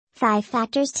5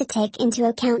 factors to take into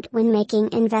account when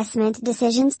making investment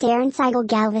decisions. Darren Seigel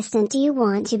Galveston. Do you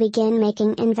want to begin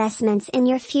making investments in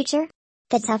your future?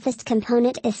 The toughest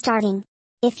component is starting.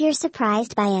 If you're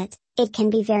surprised by it, it can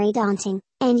be very daunting,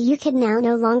 and you could now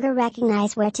no longer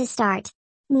recognize where to start.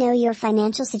 Know your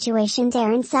financial situation.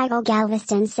 Darren Seigel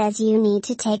Galveston says you need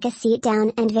to take a seat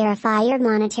down and verify your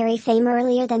monetary fame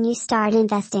earlier than you start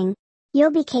investing.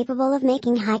 You'll be capable of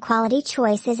making high-quality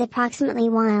choices approximately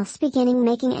whilst beginning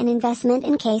making an investment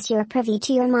in case you're privy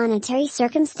to your monetary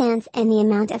circumstance and the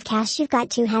amount of cash you've got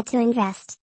to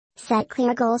invest. Set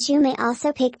clear goals. You may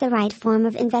also pick the right form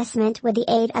of investment with the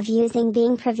aid of using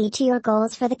being privy to your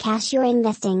goals for the cash you're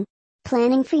investing.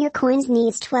 Planning for your coins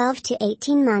needs 12 to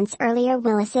 18 months earlier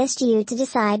will assist you to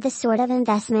decide the sort of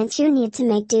investments you need to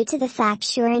make due to the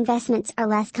fact your investments are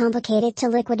less complicated to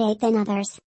liquidate than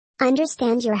others.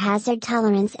 Understand your hazard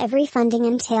tolerance. Every funding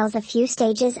entails a few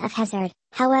stages of hazard,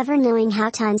 however knowing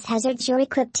how times hazards you're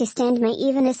equipped to stand may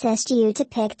even assist you to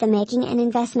pick the making an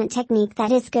investment technique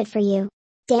that is good for you.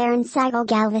 Darren Seigel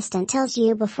Galveston tells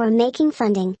you before making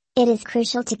funding, it is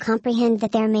crucial to comprehend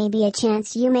that there may be a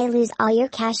chance you may lose all your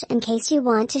cash in case you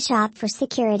want to shop for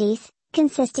securities,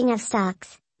 consisting of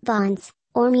stocks, bonds,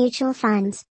 or mutual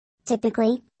funds.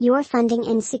 Typically, your funding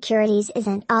in securities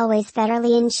isn't always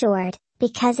federally insured.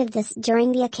 Because of this,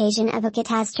 during the occasion of a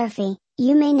catastrophe,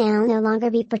 you may now no longer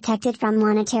be protected from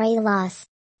monetary loss.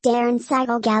 Darren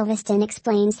Seigel Galveston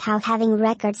explains how having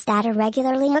records that are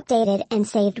regularly updated and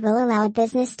saved will allow a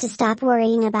business to stop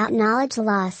worrying about knowledge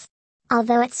loss.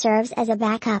 Although it serves as a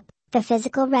backup, the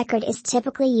physical record is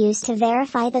typically used to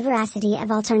verify the veracity of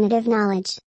alternative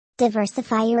knowledge.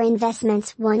 Diversify your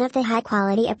investments. One of the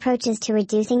high-quality approaches to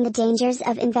reducing the dangers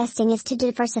of investing is to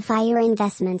diversify your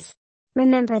investments.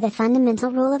 Remember the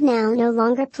fundamental rule of no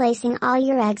longer placing all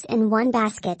your eggs in one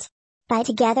basket. Buy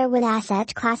together with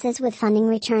asset classes with funding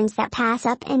returns that pass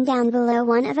up and down below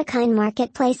one-of-a-kind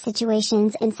marketplace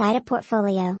situations inside a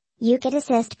portfolio. You could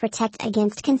protect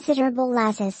against considerable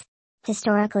losses.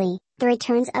 Historically, the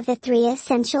returns of the 3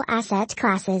 essential asset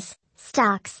classes,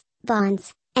 stocks,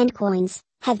 bonds, and coins,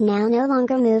 have now no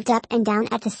longer moved up and down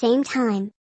at the same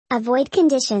time. Avoid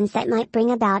conditions that might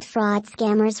bring about fraud.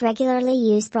 Scammers regularly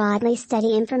use broadly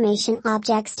steady information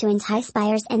objects to entice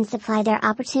buyers and supply their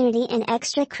opportunity an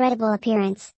extra credible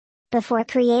appearance. Before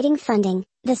creating funding,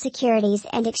 the Securities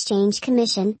and Exchange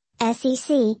Commission,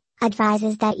 SEC,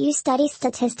 advises that you study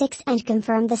statistics and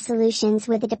confirm the solutions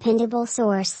with a dependable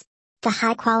source. The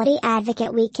high-quality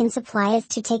advocate we can supply is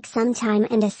to take some time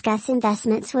and discuss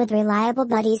investments with reliable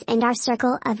buddies and our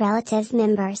circle of relatives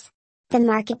members. The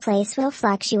marketplace will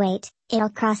fluctuate, it'll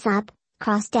cross up,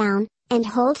 cross down, and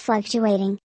hold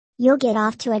fluctuating. You'll get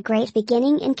off to a great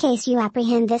beginning in case you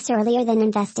apprehend this earlier than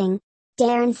investing.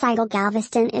 Darren Seigel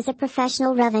Galveston is a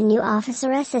professional revenue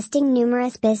officer assisting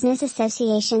numerous business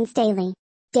associations daily.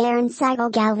 Darren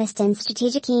Seigel Galveston,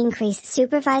 strategic increase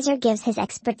supervisor, gives his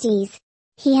expertise.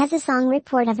 He has a song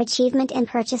report of achievement in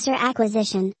purchaser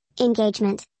acquisition,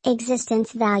 engagement,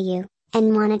 existence value,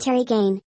 and monetary gain.